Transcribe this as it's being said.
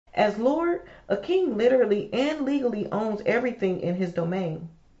As Lord, a king literally and legally owns everything in his domain.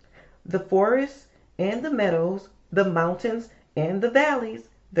 The forests and the meadows, the mountains and the valleys,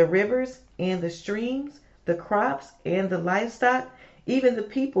 the rivers and the streams, the crops and the livestock, even the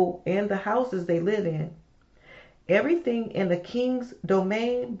people and the houses they live in. Everything in the king's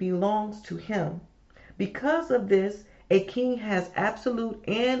domain belongs to him. Because of this, a king has absolute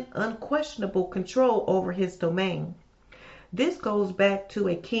and unquestionable control over his domain. This goes back to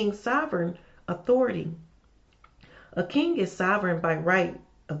a king's sovereign authority. A king is sovereign by right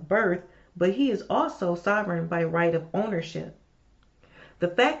of birth, but he is also sovereign by right of ownership. The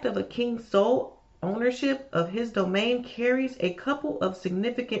fact of a king's sole ownership of his domain carries a couple of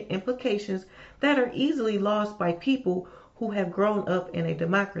significant implications that are easily lost by people who have grown up in a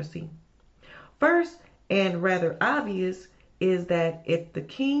democracy. First, and rather obvious, is that if the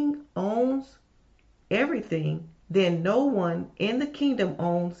king owns everything, then no one in the kingdom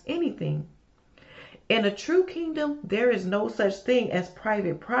owns anything. In a true kingdom, there is no such thing as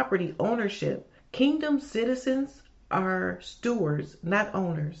private property ownership. Kingdom citizens are stewards, not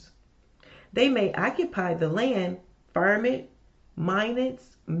owners. They may occupy the land, farm it, mine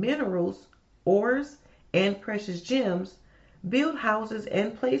its minerals, ores, and precious gems, build houses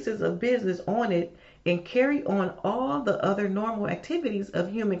and places of business on it, and carry on all the other normal activities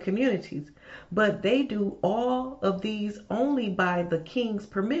of human communities. But they do all of these only by the king's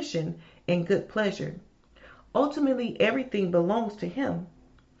permission and good pleasure. Ultimately, everything belongs to him.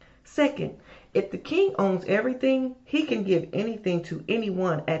 Second, if the king owns everything, he can give anything to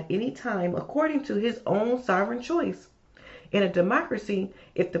anyone at any time according to his own sovereign choice. In a democracy,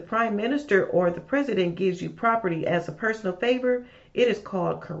 if the prime minister or the president gives you property as a personal favor, it is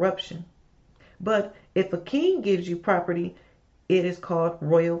called corruption. But if a king gives you property, it is called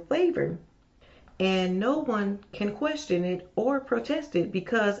royal favor. And no one can question it or protest it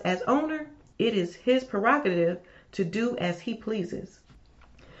because as owner, it is his prerogative to do as he pleases.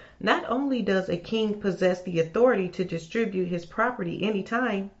 Not only does a king possess the authority to distribute his property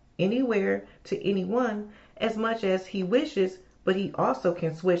anytime, anywhere, to anyone, as much as he wishes, but he also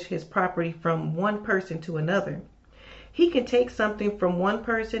can switch his property from one person to another. He can take something from one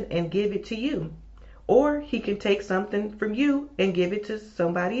person and give it to you, or he can take something from you and give it to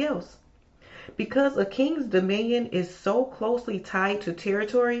somebody else. Because a king's dominion is so closely tied to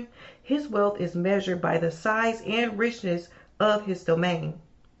territory, his wealth is measured by the size and richness of his domain.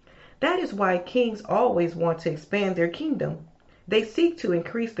 That is why kings always want to expand their kingdom. They seek to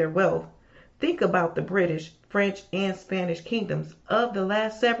increase their wealth. Think about the British, French, and Spanish kingdoms of the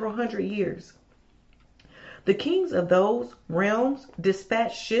last several hundred years. The kings of those realms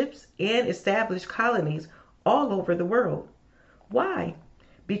dispatched ships and established colonies all over the world. Why?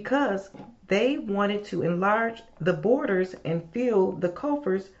 Because they wanted to enlarge the borders and fill the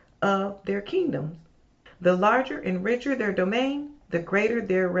coffers of their kingdoms. The larger and richer their domain, the greater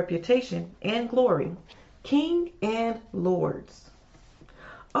their reputation and glory. King and lords.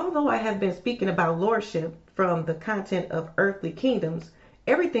 Although I have been speaking about lordship from the content of earthly kingdoms,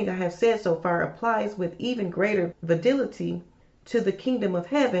 everything I have said so far applies with even greater validity to the kingdom of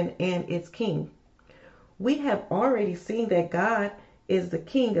heaven and its king. We have already seen that God is the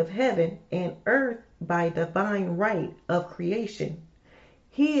king of heaven and earth by divine right of creation.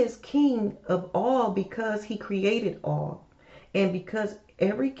 He is king of all because he created all. And because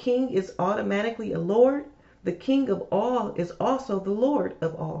every king is automatically a lord, the king of all is also the lord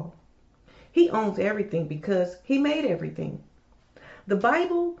of all. He owns everything because he made everything. The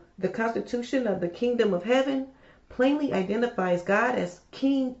Bible, the constitution of the kingdom of heaven, plainly identifies God as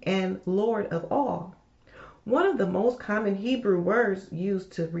king and lord of all. One of the most common Hebrew words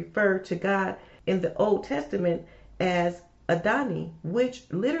used to refer to God in the Old Testament as Adoni, which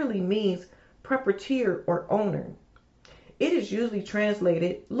literally means proprietor or owner. It is usually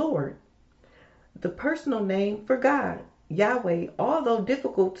translated Lord. The personal name for God, Yahweh, although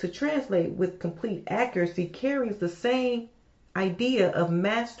difficult to translate with complete accuracy, carries the same idea of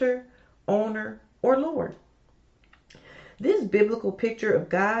master, owner, or Lord. This biblical picture of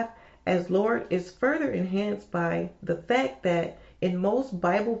God as Lord is further enhanced by the fact that in most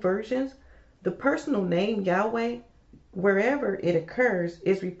Bible versions, the personal name Yahweh, wherever it occurs,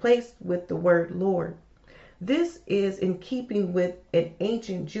 is replaced with the word Lord. This is in keeping with an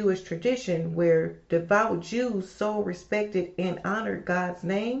ancient Jewish tradition where devout Jews so respected and honored God's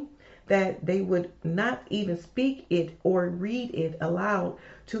name that they would not even speak it or read it aloud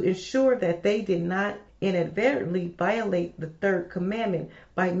to ensure that they did not inadvertently violate the third commandment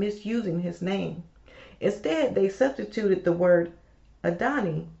by misusing his name. Instead, they substituted the word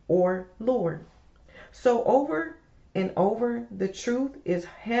Adoni or Lord. So over and over the truth is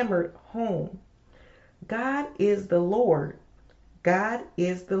hammered home. God is the Lord. God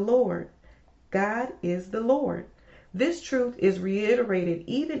is the Lord. God is the Lord. This truth is reiterated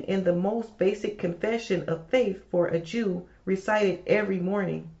even in the most basic confession of faith for a Jew recited every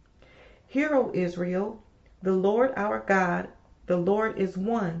morning. Hear, O Israel, the Lord our God, the Lord is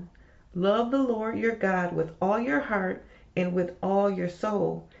one. Love the Lord your God with all your heart and with all your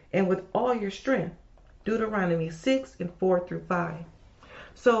soul and with all your strength. Deuteronomy 6:4-5.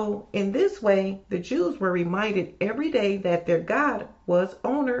 So in this way, the Jews were reminded every day that their God was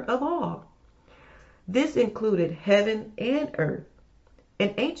owner of all. This included heaven and earth.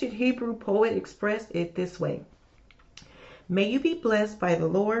 An ancient Hebrew poet expressed it this way: May you be blessed by the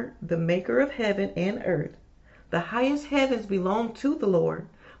Lord, the maker of heaven and earth. The highest heavens belong to the Lord,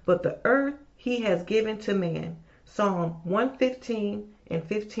 but the earth he has given to man. Psalm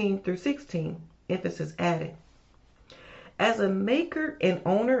 115:15-16, emphasis added. As a maker and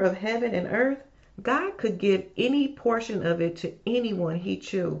owner of heaven and earth, God could give any portion of it to anyone he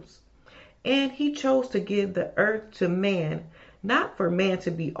chose. And he chose to give the earth to man, not for man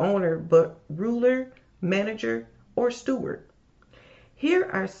to be owner, but ruler, manager, or steward. Here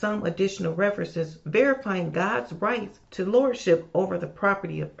are some additional references verifying God's rights to lordship over the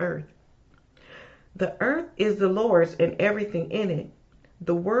property of earth. The earth is the Lord's and everything in it,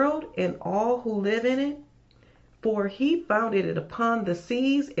 the world and all who live in it, for he founded it upon the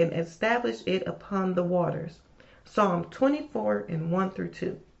seas and established it upon the waters. Psalm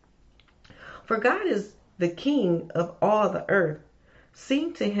 24:1-2. For God is the King of all the earth.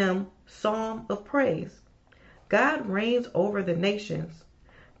 Sing to him psalm of praise. God reigns over the nations.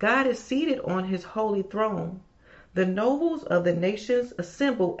 God is seated on his holy throne. The nobles of the nations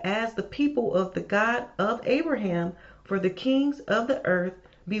assemble as the people of the God of Abraham, for the kings of the earth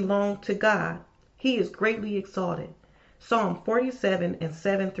belong to God. He is greatly exalted. Psalm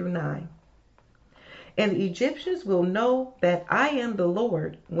 47:7-9. And the Egyptians will know that I am the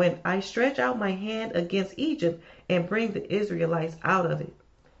Lord when I stretch out my hand against Egypt and bring the Israelites out of it.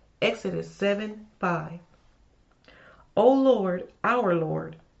 Exodus 7:5. O Lord, our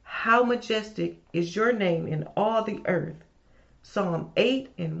Lord, how majestic is your name in all the earth. Psalm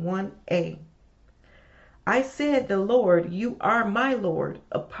 8:1a. I said, the Lord, you are my Lord.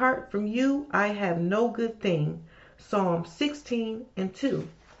 Apart from you, I have no good thing. Psalm 16:2.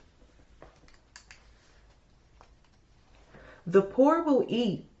 The poor will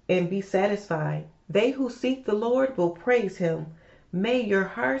eat and be satisfied. They who seek the Lord will praise him. May your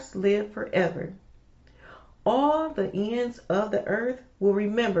hearts live forever. All the ends of the earth will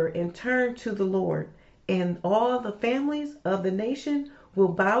remember and turn to the Lord, and all the families of the nation will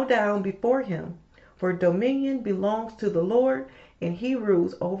bow down before him. For dominion belongs to the Lord, and he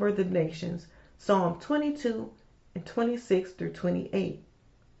rules over the nations. Psalm 22:26-28.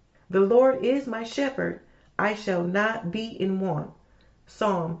 The Lord is my shepherd. I shall not be in want.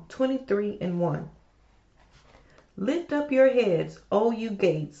 Psalm 23:1. Lift up your heads, O you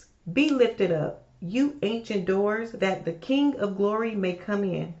gates. Be lifted up, you ancient doors, that the King of glory may come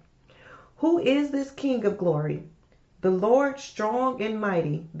in. Who is this King of glory? The Lord strong and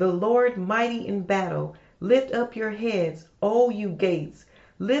mighty, the Lord mighty in battle. Lift up your heads, O you gates.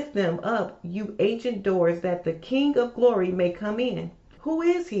 Lift them up, you ancient doors, that the King of glory may come in. Who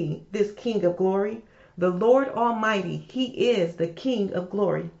is he, this King of glory? The Lord Almighty, he is the King of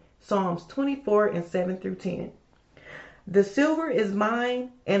glory. Psalms 24:7-10. The silver is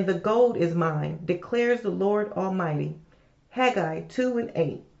mine and the gold is mine, declares the Lord Almighty. Haggai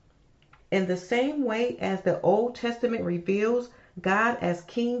 2:8. In the same way as the Old Testament reveals God as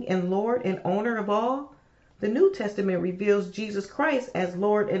King and Lord and owner of all, the New Testament reveals Jesus Christ as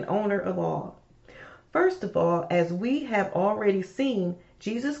Lord and owner of all. First of all, as we have already seen,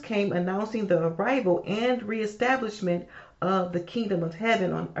 Jesus came announcing the arrival and reestablishment of the kingdom of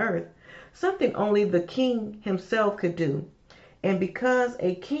heaven on earth, something only the king himself could do. And because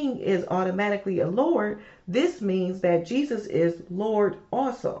a king is automatically a Lord, this means that Jesus is Lord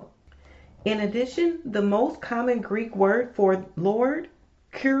also. In addition, the most common Greek word for Lord,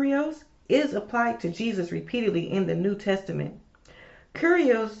 kurios, is applied to Jesus repeatedly in the New Testament.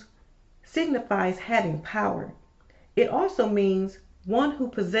 Kurios signifies having power. It also means one who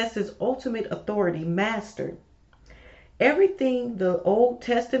possesses ultimate authority, master. Everything the Old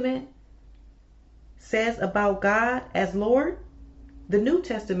Testament says about God as Lord, the New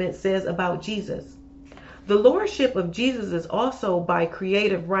Testament says about Jesus. The lordship of Jesus is also by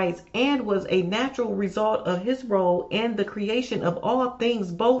creative rights and was a natural result of his role in the creation of all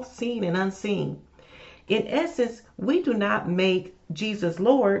things, both seen and unseen. In essence, we do not make Jesus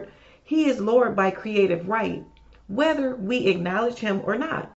Lord. He is Lord by creative right. whether we acknowledge him or not.